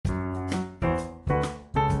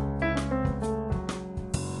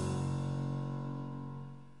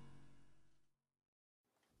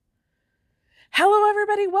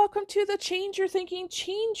everybody. Welcome to the Change Your Thinking,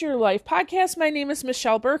 Change Your Life podcast. My name is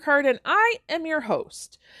Michelle Burkhardt, and I am your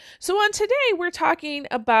host. So on today, we're talking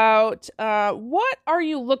about what are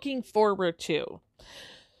you looking forward to?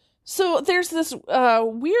 So there's this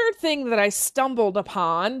weird thing that I stumbled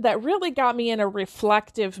upon that really got me in a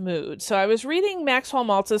reflective mood. So I was reading Maxwell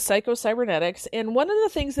Maltz's Psycho-Cybernetics, and one of the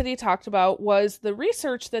things that he talked about was the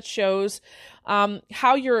research that shows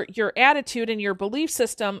how your attitude and your belief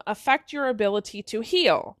system affect your ability to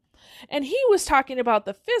heal. And he was talking about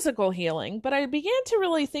the physical healing, but I began to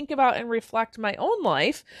really think about and reflect my own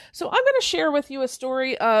life. So I'm going to share with you a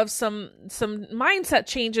story of some mindset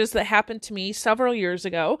changes that happened to me several years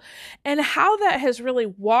ago and how that has really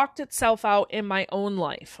walked itself out in my own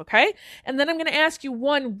life, okay? And then I'm going to ask you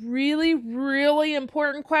one really, really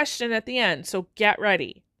important question at the end. So get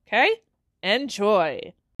ready, okay?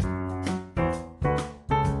 Enjoy.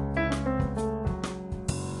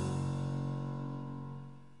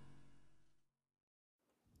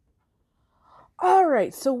 All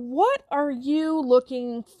right, so what are you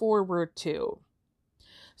looking forward to?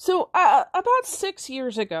 So about 6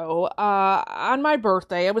 years ago, on my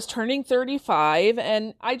birthday, I was turning 35,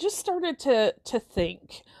 and I just started to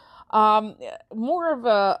think more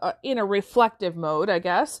of in a reflective mode, I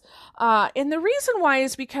guess. And the reason why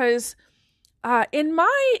is because in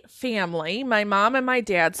my family, my mom and my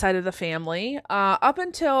dad's side of the family, up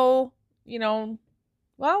until,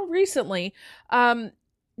 recently,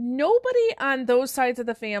 nobody on those sides of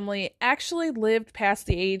the family actually lived past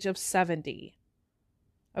the age of 70.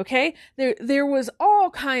 Okay? There was all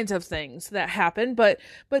kinds of things that happened, but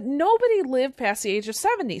nobody lived past the age of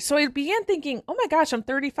 70. So I began thinking, oh my gosh, I'm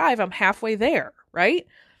 35. I'm halfway there, right?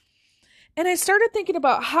 And I started thinking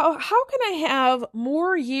about how can I have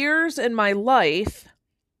more years in my life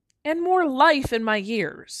and more life in my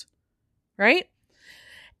years, right?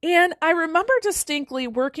 And I remember distinctly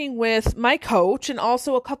working with my coach and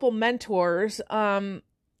also a couple mentors, and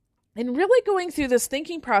really going through this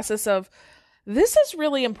thinking process of, this is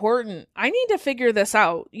really important. I need to figure this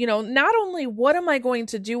out. Not only what am I going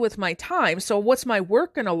to do with my time, so what's my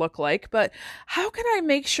work going to look like, but how can I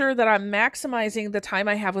make sure that I'm maximizing the time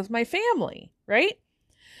I have with my family, right?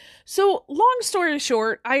 So long story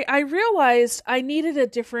short, I realized I needed a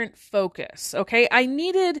different focus, okay? I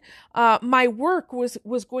needed, my work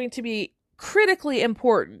was going to be critically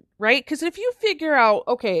important, right? Because if you figure out,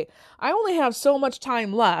 okay, I only have so much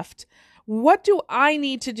time left, what do I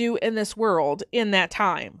need to do in this world in that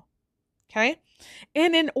time, okay?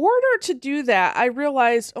 And in order to do that, I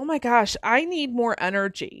realized, oh my gosh, I need more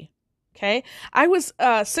energy, okay? I was,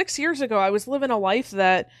 6 years ago, I was living a life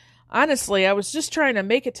that, honestly, I was just trying to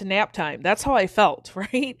make it to nap time. That's how I felt,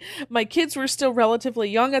 right? My kids were still relatively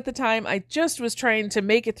young at the time. I just was trying to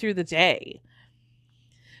make it through the day.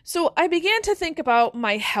 So I began to think about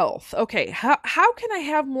my health. Okay, how can I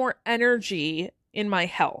have more energy in my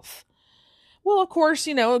health? Well, of course,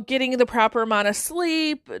 getting the proper amount of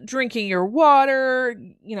sleep, drinking your water,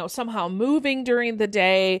 somehow moving during the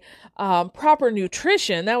day, proper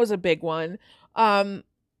nutrition, that was a big one.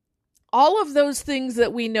 All of those things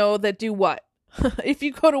that we know that do what? If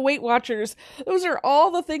you go to Weight Watchers, those are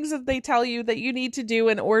all the things that they tell you that you need to do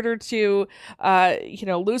in order to,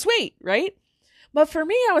 lose weight, right? But for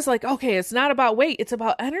me, I was like, okay, it's not about weight. It's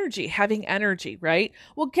about energy, having energy, right?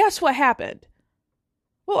 Well, guess what happened?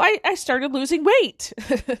 Well, I started losing weight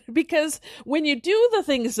because when you do the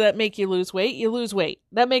things that make you lose weight, you lose weight.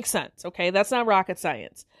 That makes sense, okay? That's not rocket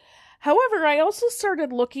science. However, I also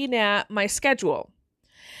started looking at my schedule.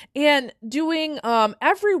 And doing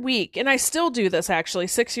every week, and I still do this actually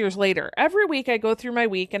 6 years later, every week I go through my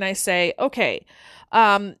week and I say, okay,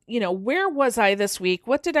 where was I this week?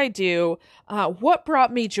 What did I do? What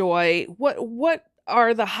brought me joy? What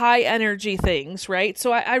are the high energy things, right?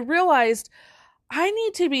 So I realized I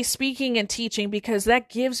need to be speaking and teaching because that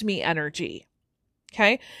gives me energy.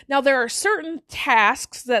 Okay. Now there are certain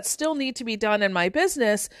tasks that still need to be done in my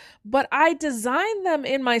business, but I design them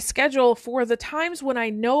in my schedule for the times when I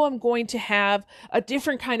know I'm going to have a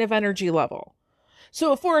different kind of energy level.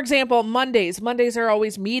 So for example, Mondays are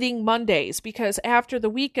always meeting Mondays because after the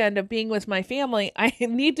weekend of being with my family, I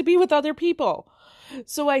need to be with other people.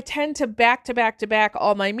 So I tend to back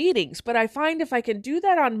all my meetings, but I find if I can do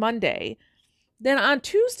that on Monday, then on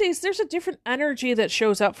Tuesdays, there's a different energy that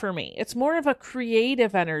shows up for me. It's more of a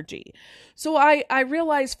creative energy. So I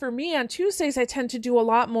realize for me on Tuesdays, I tend to do a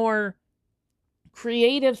lot more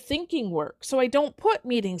creative thinking work. So I don't put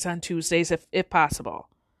meetings on Tuesdays if possible.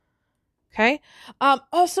 Okay.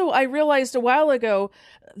 Also, I realized a while ago,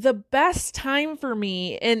 the best time for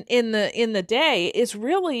me in the day is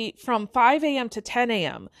really from 5 a.m. to 10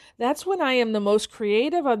 a.m. That's when I am the most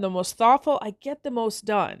creative, I'm the most thoughtful, I get the most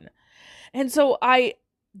done. And so I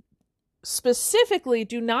specifically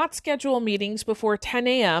do not schedule meetings before 10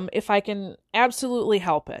 a.m. if I can absolutely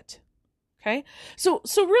help it. Okay. So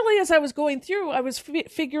really, as I was going through, I was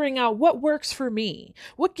figuring out what works for me,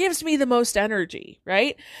 what gives me the most energy.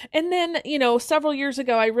 Right. And then, several years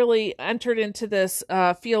ago, I really entered into this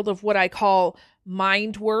field of what I call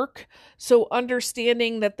mind work. So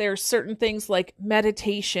understanding that there's certain things like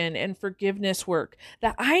meditation and forgiveness work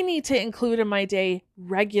that I need to include in my day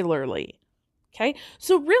regularly. Okay.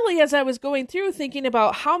 So really, as I was going through thinking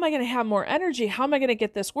about how am I going to have more energy? How am I going to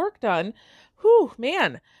get this work done? Whew,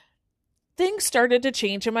 man. Things started to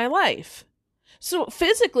change in my life. So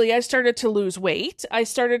physically, I started to lose weight. I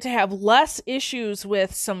started to have less issues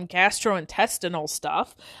with some gastrointestinal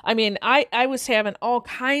stuff. I mean, I was having all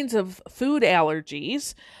kinds of food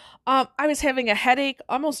allergies. I was having a headache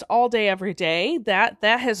almost all day, every day. That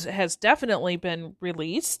has definitely been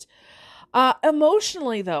released.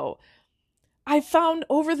 Emotionally, though, I found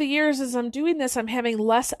over the years as I'm doing this, I'm having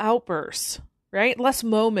less outbursts. Right? Less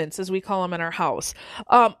moments, as we call them in our house.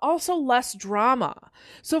 Also less drama.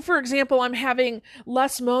 So for example, I'm having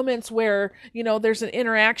less moments where, there's an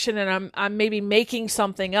interaction and I'm maybe making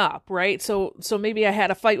something up, right? So maybe I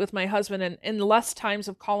had a fight with my husband and less times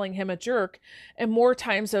of calling him a jerk and more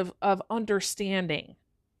times of understanding.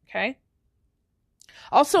 Okay.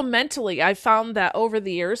 Also mentally, I found that over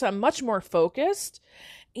the years, I'm much more focused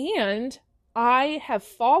and I have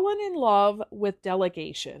fallen in love with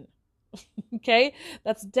delegation. Okay,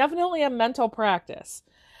 that's definitely a mental practice.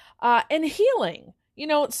 And healing,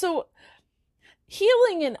 so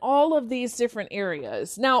healing in all of these different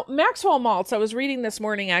areas. Now, Maxwell Maltz, I was reading this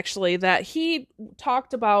morning actually that he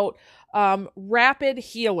talked about rapid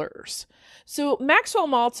healers. So Maxwell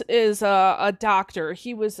Maltz is a doctor.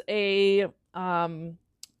 He was a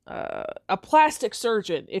plastic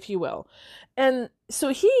surgeon, if you will. And so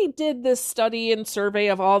he did this study and survey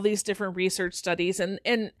of all these different research studies,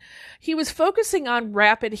 and he was focusing on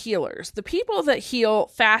rapid healers, the people that heal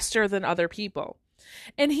faster than other people.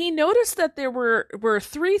 And he noticed that there were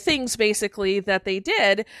three things basically that they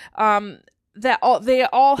did that they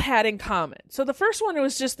all had in common. So the first one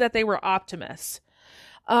was just that they were optimists,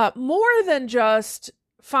 more than just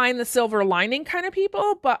find the silver lining kind of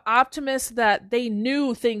people, but optimists that they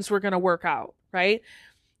knew things were going to work out, right?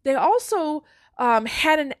 They also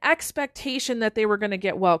had an expectation that they were going to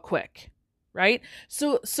get well quick, right?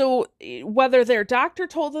 So whether their doctor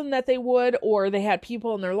told them that they would, or they had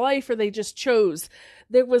people in their life, or they just chose,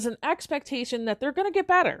 there was an expectation that they're going to get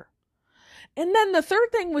better. And then the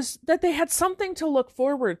third thing was that they had something to look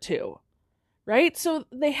forward to, right? So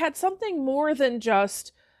they had something more than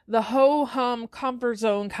just the ho-hum comfort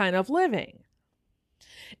zone kind of living.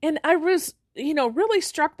 And I was, really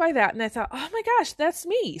struck by that. And I thought, oh my gosh, that's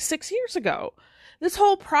me 6 years ago. This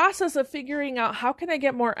whole process of figuring out how can I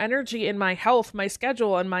get more energy in my health, my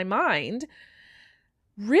schedule, and my mind.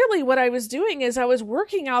 Really what I was doing is I was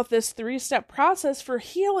working out this 3-step process for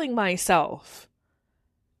healing myself.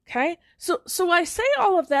 Okay. So I say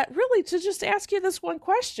all of that really to just ask you this one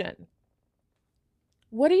question.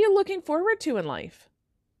 What are you looking forward to in life?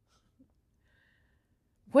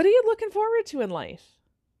 What are you looking forward to in life?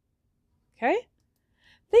 Okay?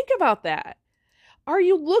 Think about that. Are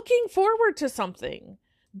you looking forward to something?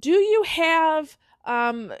 Do you have,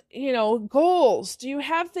 goals? Do you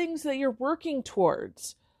have things that you're working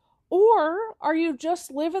towards? Or are you just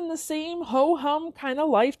living the same ho-hum kind of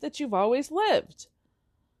life that you've always lived?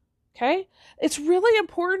 Okay? It's really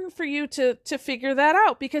important for you to figure that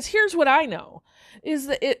out, because here's what I know is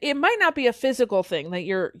that it might not be a physical thing that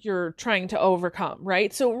you're trying to overcome,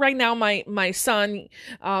 right? So right now, my son,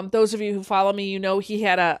 those of you who follow me, he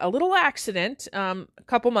had a little accident a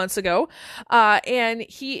couple months ago, and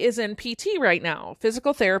he is in PT right now,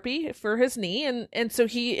 physical therapy for his knee, and so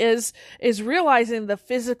he is realizing the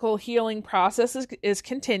physical healing process is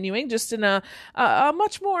continuing, just in a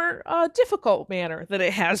much more difficult manner than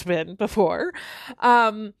it has been before.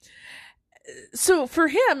 So for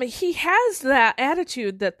him, he has that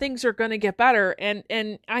attitude that things are going to get better,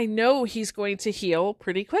 and I know he's going to heal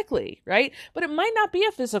pretty quickly, right? But it might not be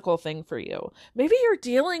a physical thing for you. Maybe you're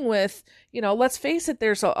dealing with, let's face it,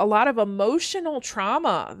 there's a lot of emotional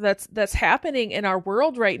trauma that's happening in our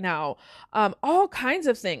world right now. All kinds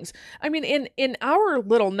of things. I mean, in our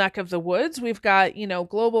little neck of the woods, we've got,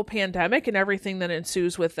 global pandemic and everything that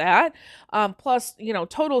ensues with that. Plus,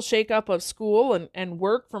 total shakeup of school and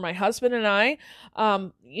work for my husband and I.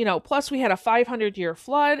 high. Plus we had a 500-year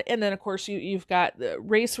flood. And then, of course, you've got the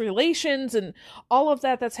race relations and all of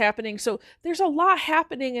that's happening. So there's a lot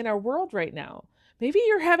happening in our world right now. Maybe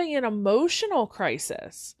you're having an emotional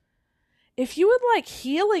crisis. If you would like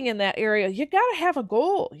healing in that area, you got to have a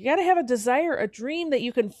goal. You got to have a desire, a dream that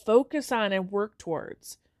you can focus on and work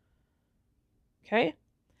towards. Okay?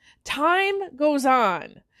 Time goes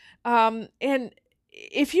on. And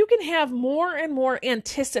if you can have more and more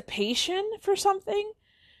anticipation for something,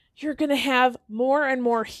 you're going to have more and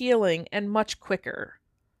more healing and much quicker.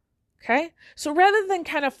 Okay? So rather than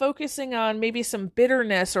kind of focusing on maybe some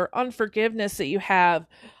bitterness or unforgiveness that you have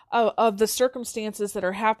of the circumstances that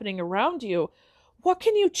are happening around you, what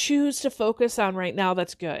can you choose to focus on right now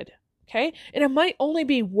that's good? Okay? And it might only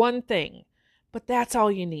be one thing, but that's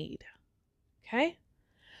all you need. Okay?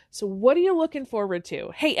 So what are you looking forward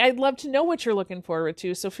to? Hey, I'd love to know what you're looking forward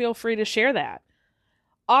to, so feel free to share that.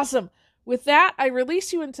 Awesome. With that, I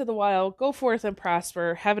release you into the wild. Go forth and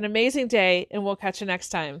prosper. Have an amazing day, and we'll catch you next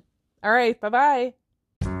time. All right, bye-bye.